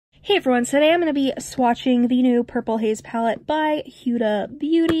Hey everyone, so today I'm going to be swatching the new Purple Haze palette by Huda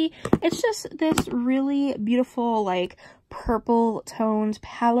Beauty. It's just this really beautiful, like, purple toned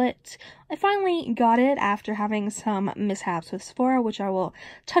palette. I finally got it after having some mishaps with Sephora, which I will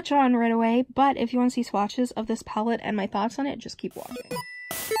touch on right away, but if you want to see swatches of this palette and my thoughts on it, just keep watching.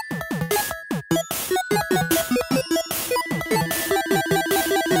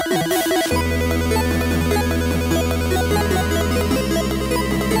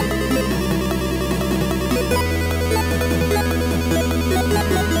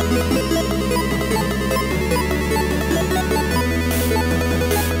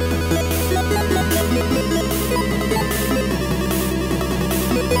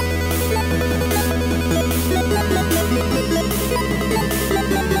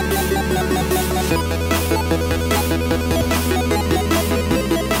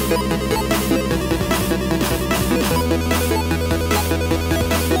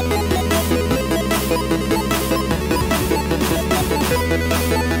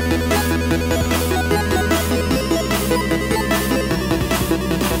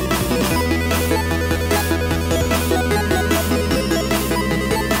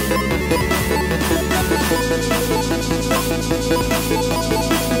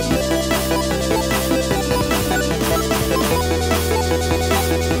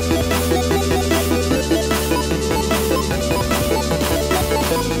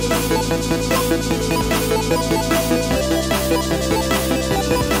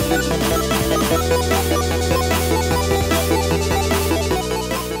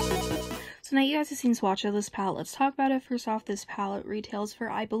 So now you guys have seen swatch of this palette. Let's talk about it. First off, this palette retails for,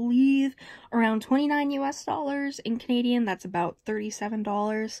 I believe, around $29 US. In Canadian, that's about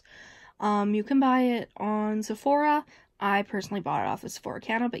 $37. You can buy it on Sephora. I personally bought it off of Sephora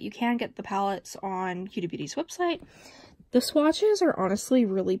Canada, but you can get the palettes on Huda Beauty's website. The swatches are honestly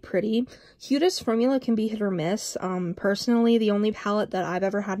really pretty. Huda's formula can be hit or miss. Personally, the only palette that I've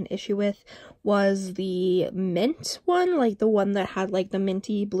ever had an issue with was the mint one, like the one that had like the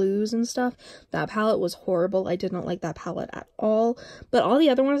minty blues and stuff. That palette was horrible. I did not like that palette at all. But all the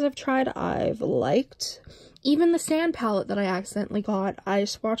other ones I've tried, I've liked. Even the sand palette that I accidentally got, I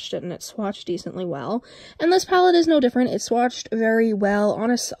swatched it and it swatched decently well. And this palette is no different. It swatched very well.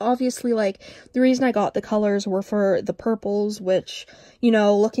 Obviously, like, the reason I got the colors were for the purples, which, you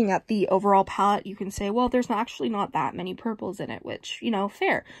know, looking at the overall palette, you can say, well, there's actually not that many purples in it, which, you know,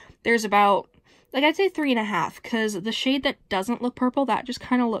 fair. There's about, like, I'd say 3.5, because the shade that doesn't look purple, that just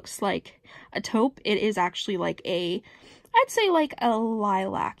kind of looks like a taupe. It is actually like I'd say like a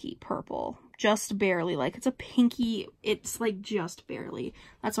lilac-y purple. Just barely, like, it's a pinky, it's like just barely.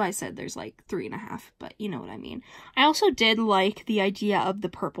 That's why I said there's like 3.5, but you know what I mean. I also did like the idea of the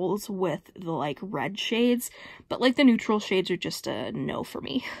purples with the like red shades, but like the neutral shades are just a no for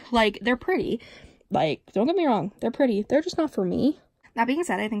me. Like, they're pretty, like, don't get me wrong, they're pretty, they're just not for me. That being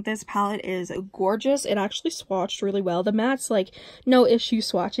said, I think this palette is gorgeous. It actually swatched really well. The mattes, like, no issue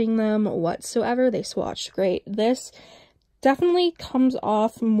swatching them whatsoever. They swatched great. This definitely comes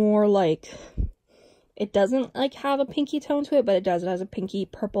off more like, it doesn't like have a pinky tone to it, but it does. It has a pinky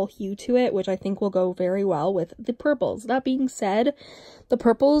purple hue to it, which I think will go very well with the purples. That being said, the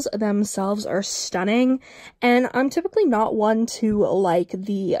purples themselves are stunning, and I'm typically not one to like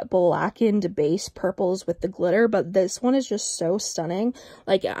the blackened base purples with the glitter, but this one is just so stunning.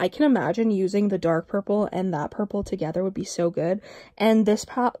 Like, I can imagine using the dark purple and that purple together would be so good. And this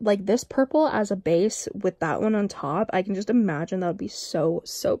this purple as a base with that one on top, I can just imagine that would be so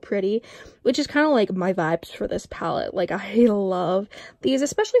pretty, which is kind of like my vibes for this palette. Like, I love these,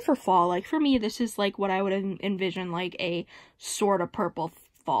 especially for fall. Like, for me, this is like what I would envision like a sort of purple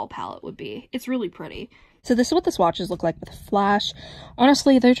fall palette would be. It's really pretty. So this is what the swatches look like with flash.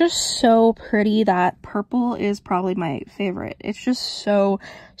 Honestly, they're just so pretty. That purple is probably my favorite. It's just so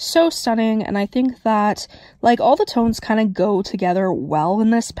stunning, and I think that, like, all the tones kind of go together well in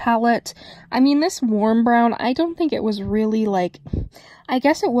this palette. I mean, this warm brown, I don't think it was really, like, I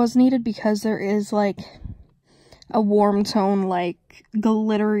guess it was needed because there is, like, a warm tone, like,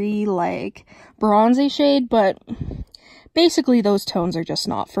 glittery, like, bronzy shade, but basically those tones are just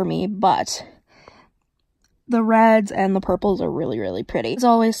not for me. But the reds and the purples are really pretty. As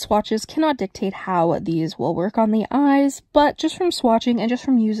always, swatches cannot dictate how these will work on the eyes, but just from swatching and just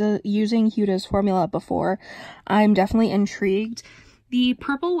from using Huda's formula before, I'm definitely intrigued. The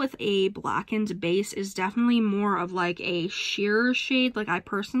purple with a blackened base is definitely more of like a sheer shade. Like, I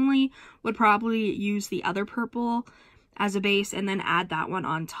personally would probably use the other purple as a base and then add that one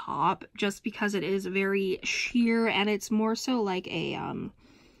on top, just because it is very sheer and it's more so like a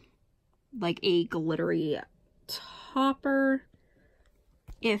glittery topper.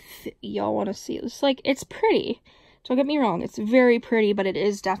 if y'all want to see this. Like, it's pretty. Don't get me wrong, it's very pretty, but it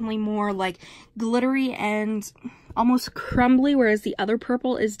is definitely more, like, glittery and almost crumbly, whereas the other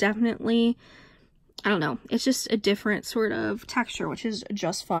purple is definitely, I don't know, it's just a different sort of texture, which is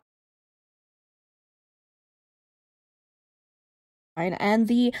just fun. And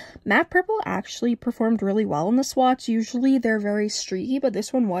the matte purple actually performed really well in the swatch. Usually they're very streaky, but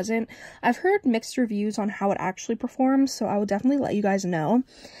this one wasn't. I've heard mixed reviews on how it actually performs, so I will definitely let you guys know.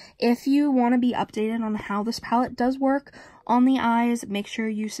 If you want to be updated on how this palette does work on the eyes, make sure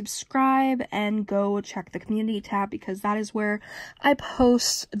you subscribe and go check the community tab, because that is where I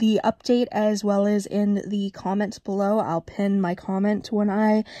post the update, as well as in the comments below. I'll pin my comment when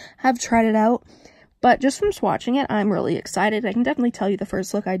I have tried it out. But just from swatching it, I'm really excited. I can definitely tell you the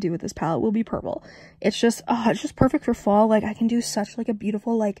first look I do with this palette will be purple. It's just perfect for fall. Like, I can do such, like, a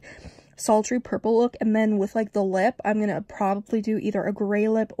beautiful, like, sultry purple look. And then with, like, the lip, I'm gonna probably do either a gray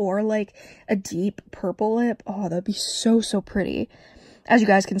lip or, like, a deep purple lip. Oh, that'd be so, so pretty. As you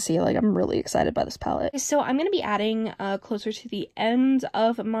guys can see, like, I'm really excited by this palette. So I'm gonna be adding closer to the end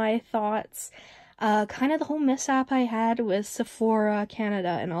of my thoughts, kind of the whole mishap I had with Sephora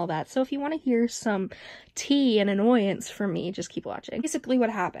Canada and all that. So if you want to hear some tea and annoyance from me, just keep watching. Basically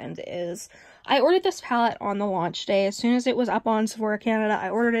what happened is I ordered this palette on the launch day. As soon as it was up on Sephora Canada, I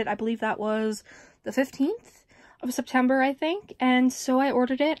ordered it. I believe that was the 15th of September, I think. And so I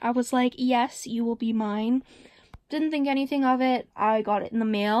ordered it. I was like, yes, you will be mine. Didn't think anything of it. I got it in the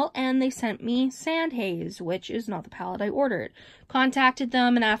mail, and they sent me Sand Haze, which is not the palette I ordered. Contacted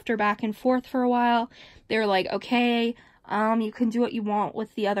them, and after back and forth for a while, they were like, okay, you can do what you want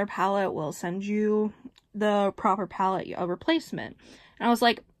with the other palette. We'll send you the proper palette, a replacement. And I was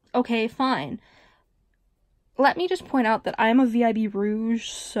like, okay, fine. Let me just point out that I'm a VIB Rouge,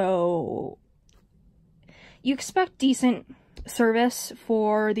 so you expect decent service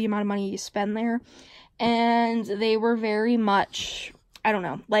for the amount of money you spend there. And they were very much, I don't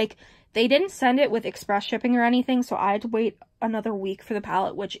know, like, they didn't send it with express shipping or anything, so I had to wait another week for the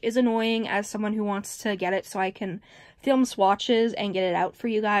palette, which is annoying as someone who wants to get it so I can film swatches and get it out for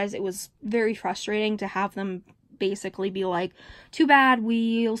you guys. It was very frustrating to have them basically be like, too bad,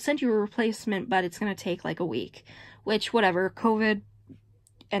 we'll send you a replacement, but it's going to take like a week, which, whatever, COVID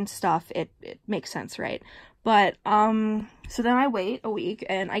and stuff, it makes sense, right? But, so then I wait a week,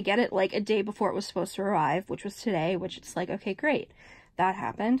 and I get it, like, a day before it was supposed to arrive, which was today, which it's like, okay, great. That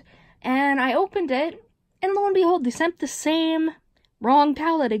happened. And I opened it, and lo and behold, they sent the same wrong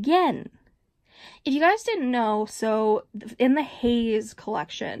palette again. If you guys didn't know, so in the Haze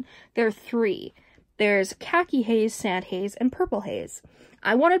collection, there are three. There's Khaki Haze, Sand Haze, and Purple Haze.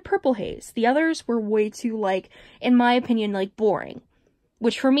 I wanted Purple Haze. The others were way too, like, in my opinion, like, boring.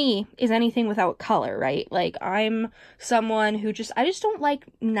 Which for me is anything without color, right? Like, I'm someone who I just don't like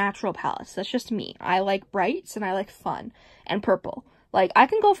natural palettes. That's just me. I like brights and I like fun and purple. Like, I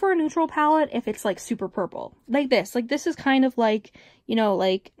can go for a neutral palette if it's like super purple. Like this. Like, this is kind of like, you know,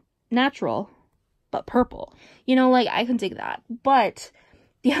 like natural, but purple. You know, like, I can dig that. But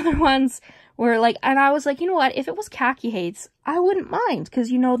the other ones were like, and I was like, you know what? If it was Khaki Haze, I wouldn't mind.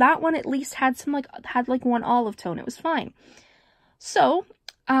 Because, you know, that one at least had some, like, had like one olive tone. It was fine. So,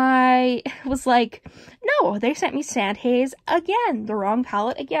 I was like, no, they sent me Sand Haze again, the wrong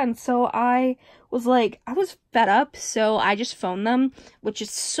palette again. So I was like, I was fed up, so I just phoned them, which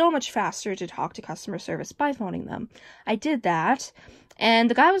is so much faster to talk to customer service by phoning them. I did that, and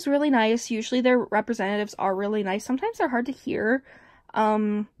the guy was really nice. Usually their representatives are really nice. Sometimes they're hard to hear,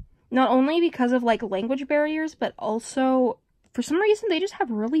 not only because of, like, language barriers, but also for some reason, they just have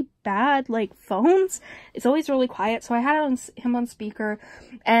really bad, like, phones. It's always really quiet, so I had him on speaker,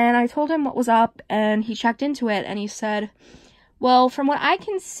 and I told him what was up, and he checked into it, and he said, well, from what I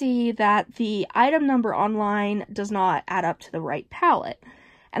can see, that the item number online does not add up to the right palette.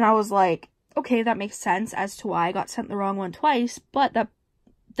 And I was like, okay, that makes sense as to why I got sent the wrong one twice, but that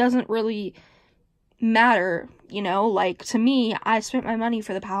doesn't really matter, you know? Like, to me, I spent my money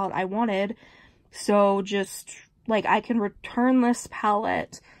for the palette I wanted, so just, like, I can return this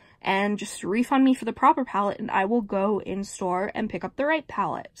palette and just refund me for the proper palette, and I will go in store and pick up the right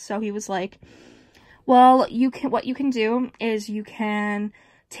palette. So he was like, well, what you can do is you can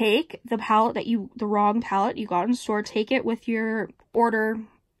take the palette the wrong palette you got in store, take it with your order,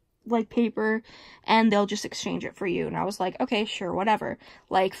 like, paper, and they'll just exchange it for you. And I was like, okay, sure, whatever.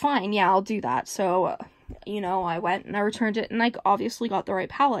 Like, fine, yeah, I'll do that. So, you know, I went and I returned it, and, like, obviously got the right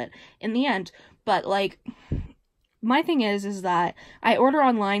palette in the end. But, like, my thing is that I order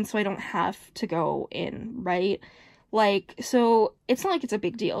online so I don't have to go in, right? Like, so it's not like it's a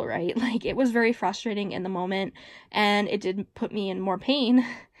big deal, right? Like, it was very frustrating in the moment, and it did put me in more pain.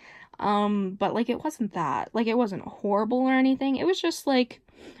 But like, it wasn't that. Like, it wasn't horrible or anything. It was just like,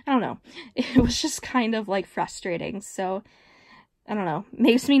 I don't know. It was just kind of like frustrating. So, I don't know.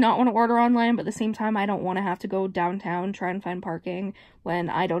 Makes me not want to order online, but at the same time, I don't want to have to go downtown, try and find parking when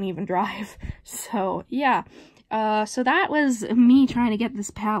I don't even drive. So, yeah. So that was me trying to get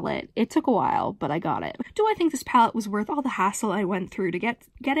this palette. It took a while, but I got it. Do I think this palette was worth all the hassle I went through to get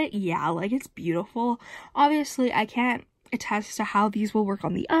it? Yeah, like, it's beautiful. Obviously, I can't attest to how these will work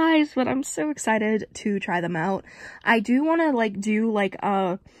on the eyes, but I'm so excited to try them out. I do want to, like, do, like,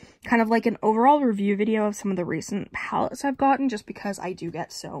 a kind of like an overall review video of some of the recent palettes I've gotten, just because I do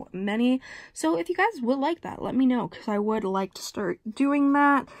get so many. So if you guys would like that, let me know, because I would like to start doing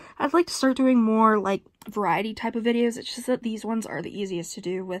that. I'd like to start doing more, like, variety type of videos. It's just that these ones are the easiest to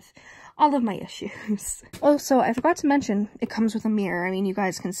do with all of my issues. Also, I forgot to mention, it comes with a mirror. I mean, you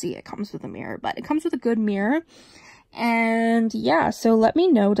guys can see it comes with a mirror, but it comes with a good mirror. And yeah, so let me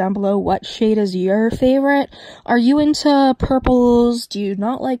know down below what shade is your favorite. Are you into purples? Do you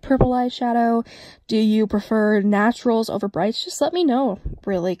not like purple eyeshadow? Do you prefer naturals over brights? Just let me know,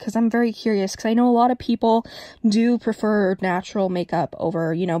 really, because I'm very curious, because I know a lot of people do prefer natural makeup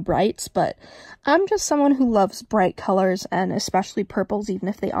over, you know, brights, but I'm just someone who loves bright colors, and especially purples, even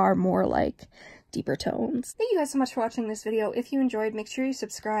if they are more like deeper tones. Thank you guys so much for watching this video. If you enjoyed, make sure you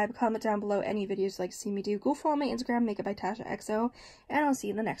subscribe, comment down below any videos you'd like to see me do. Go follow my Instagram, Makeup by Tasha XO, and I'll see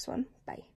you in the next one. Bye.